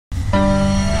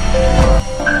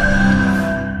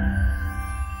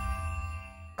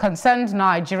Concerned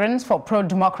Nigerians for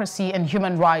Pro-Democracy and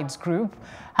Human Rights Group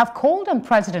have called on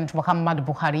President Muhammadu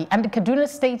Buhari and the Kaduna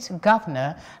State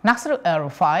Governor Nasir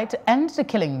El-Rufai to end the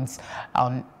killings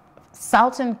in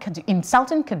Southern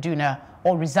Kaduna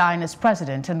or resign as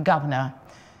president and governor.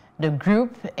 The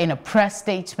group, in a press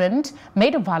statement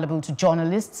made available to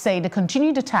journalists, say the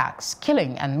continued attacks,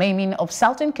 killing and maiming of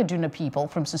Southern Kaduna people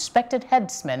from suspected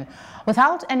headsmen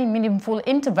without any meaningful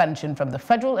intervention from the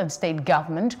federal and state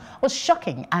government was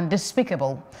shocking and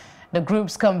despicable. The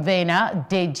group's convener,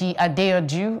 Deji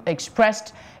Adeoju,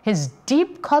 expressed his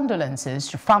deep condolences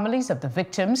to families of the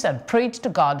victims and prayed to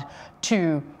God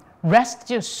to rest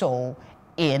their soul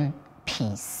in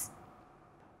peace.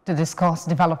 To discuss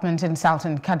development in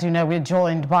Southern Kaduna, we're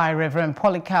joined by Reverend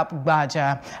Polycarp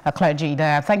Baja, a clergy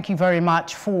there. Thank you very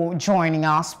much for joining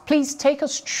us. Please take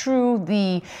us through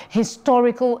the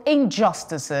historical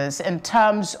injustices in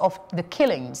terms of the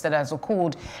killings that has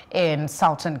occurred in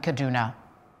Southern Kaduna.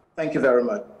 Thank you very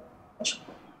much.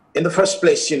 In the first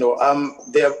place,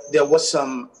 there was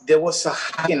a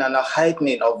hacking and a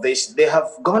heightening of this. They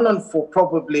have gone on for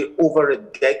probably over a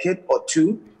decade or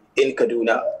two in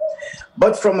Kaduna.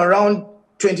 But from around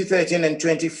 2013 and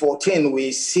 2014,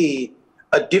 we see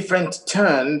a different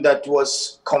turn that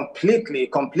was completely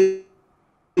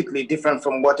different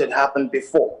from what had happened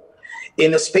before.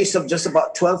 In a space of just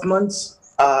about 12 months,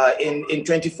 in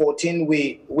 2014,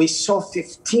 we saw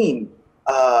 15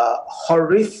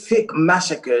 horrific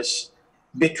massacres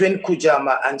between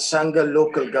Kujama and Sanga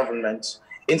local governments.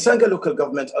 In Sanga local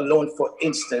government alone, for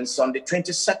instance, on the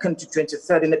 22nd to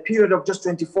 23rd, in a period of just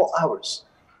 24 hours,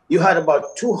 you had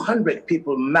about 200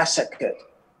 people massacred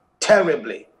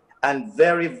terribly and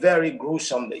very, very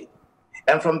gruesomely.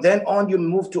 And from then on, you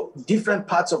move to different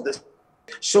parts of this.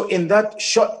 So in that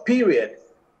short period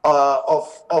of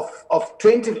 12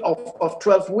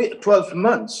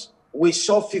 months, we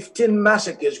saw 15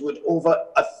 massacres with over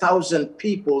 1,000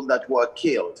 people that were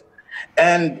killed.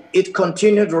 And it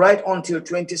continued right until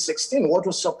 2016. What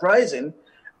was surprising,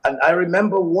 and I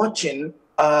remember watching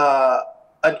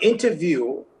an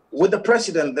interview with the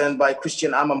president then by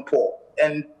Christian Amanpour,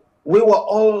 and we were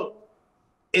all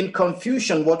in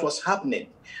confusion what was happening.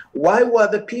 Why were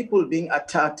the people being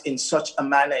attacked in such a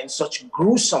manner, in such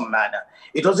gruesome manner?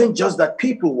 It wasn't just that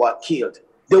people were killed.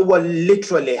 They were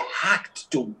literally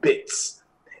hacked to bits.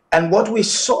 And what we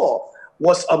saw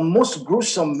was a most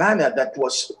gruesome manner that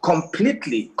was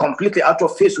completely out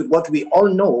of phase with what we all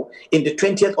know in the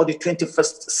 20th or the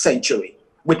 21st century.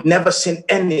 We'd never seen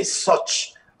any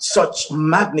such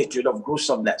magnitude of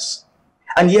gruesomeness.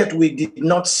 And yet we did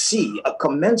not see a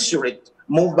commensurate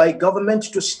move by government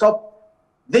to stop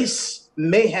this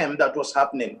mayhem that was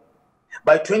happening.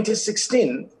 By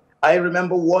 2016, I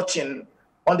remember watching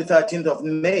on the 13th of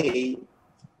May,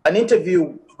 an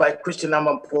interview by Christian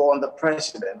Amanpour on the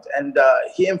president, and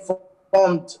he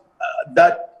informed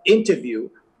that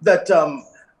interview that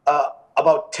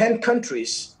about 10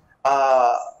 countries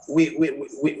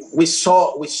we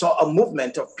saw a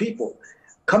movement of people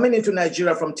coming into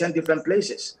Nigeria from 10 different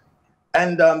places.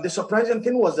 And the surprising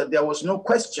thing was that there was no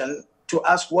question to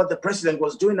ask what the president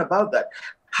was doing about that.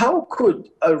 How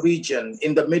could a region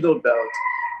in the Middle Belt,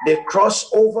 they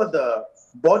cross over the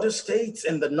border states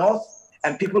in the north,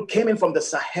 and people came in from the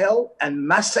Sahel and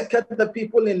massacred the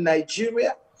people in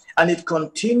Nigeria, and it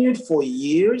continued for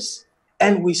years,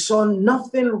 and we saw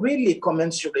nothing really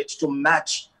commensurate to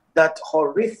match that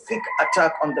horrific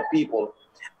attack on the people.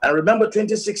 And remember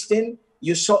 2016,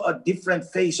 you saw a different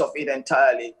face of it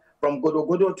entirely, from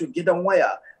Godogodo to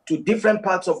Gidanwaya to different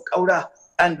parts of Kaura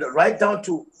and right down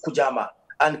to Kujama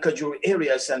and Kajuru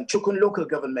areas and Chukun local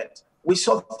government. We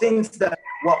saw things that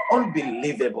were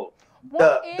unbelievable.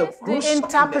 What is the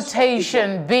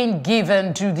interpretation being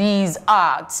given to these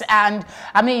acts? And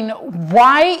I mean,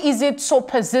 why is it so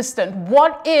persistent?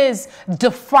 What is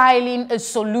defiling a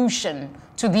solution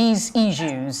to these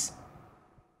issues?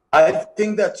 I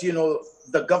think that,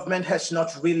 the government has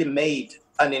not really made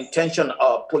an intention,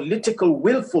 a political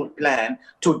willful plan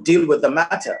to deal with the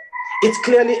matter. It's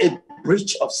clearly a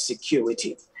breach of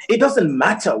security. It doesn't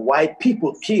matter why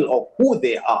people kill or who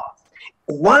they are.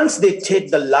 Once they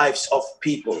take the lives of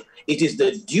people, it is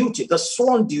the duty, the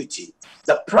sworn duty,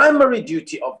 the primary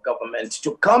duty of government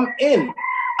to come in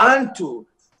and to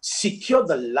secure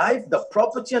the life, the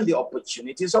property, and the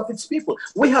opportunities of its people.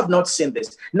 We have not seen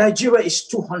this. Nigeria is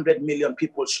 200 million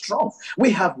people strong. We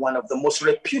have one of the most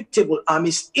reputable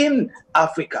armies in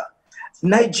Africa.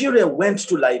 Nigeria went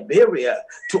to Liberia,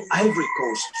 to Ivory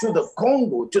Coast, to the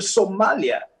Congo, to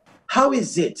Somalia. How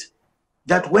is it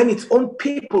that when its own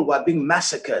people were being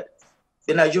massacred,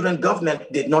 the Nigerian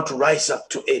government did not rise up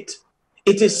to it?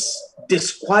 It is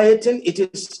disquieting, it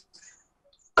is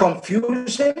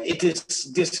confusing, it is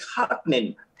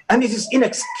disheartening, and it is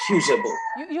inexcusable.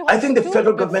 I think the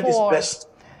federal government is best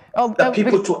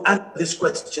people to answer this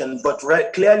question, but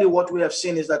clearly what we have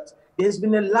seen is that there's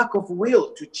been a lack of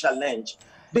will to challenge,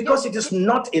 because it is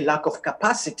not a lack of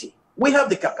capacity. We have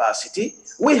the capacity,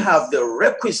 we have the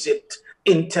requisite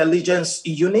intelligence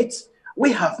units,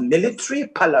 we have military,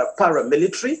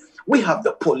 paramilitary, we have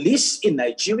the police in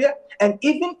Nigeria, and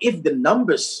even if the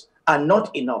numbers are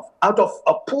not enough, out of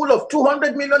a pool of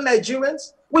 200 million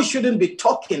Nigerians, we shouldn't be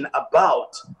talking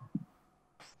about.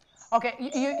 Okay,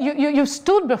 you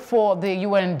stood before the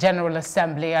UN General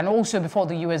Assembly and also before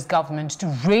the US government to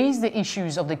raise the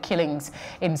issues of the killings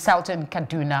in southern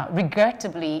Kaduna.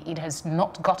 Regrettably, it has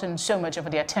not gotten so much of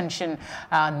the attention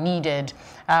needed.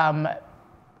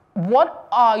 What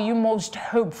are you most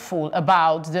hopeful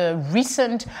about the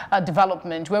recent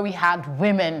development where we had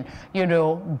women,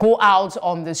 go out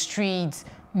on the streets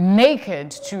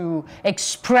naked to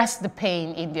express the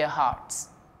pain in their hearts?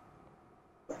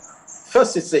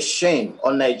 First, it's a shame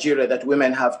on Nigeria that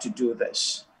women have to do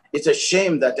this. It's a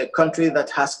shame that a country that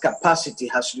has capacity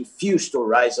has refused to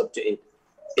rise up to it.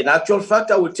 In actual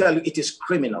fact, I will tell you, it is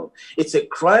criminal. It's a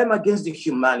crime against the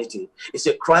humanity. It's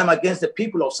a crime against the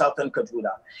people of Southern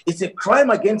Kaduna. It's a crime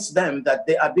against them that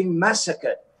they are being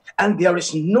massacred. And there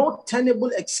is no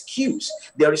tenable excuse.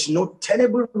 There is no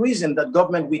tenable reason that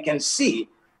government we can see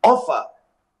offer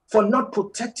for not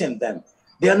protecting them.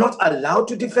 They are not allowed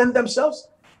to defend themselves,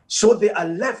 so they are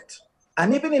left.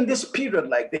 And even in this period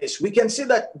like this, we can see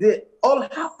that they all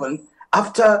happened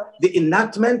after the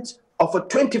enactment of a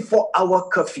 24-hour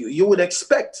curfew. You would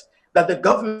expect that the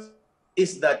government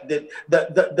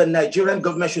the Nigerian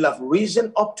government should have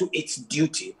risen up to its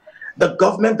duty. The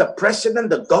government, the president,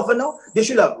 the governor, they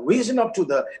should have risen up to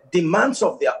the demands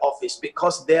of their office,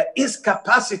 because there is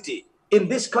capacity in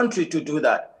this country to do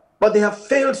that. But they have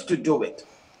failed to do it.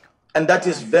 And that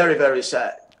is very, very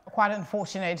sad. Quite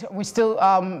unfortunate. We still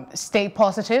stay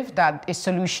positive that a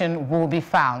solution will be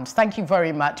found. Thank you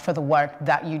very much for the work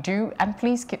that you do, and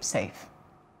please keep safe.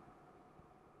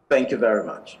 Thank you very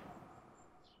much.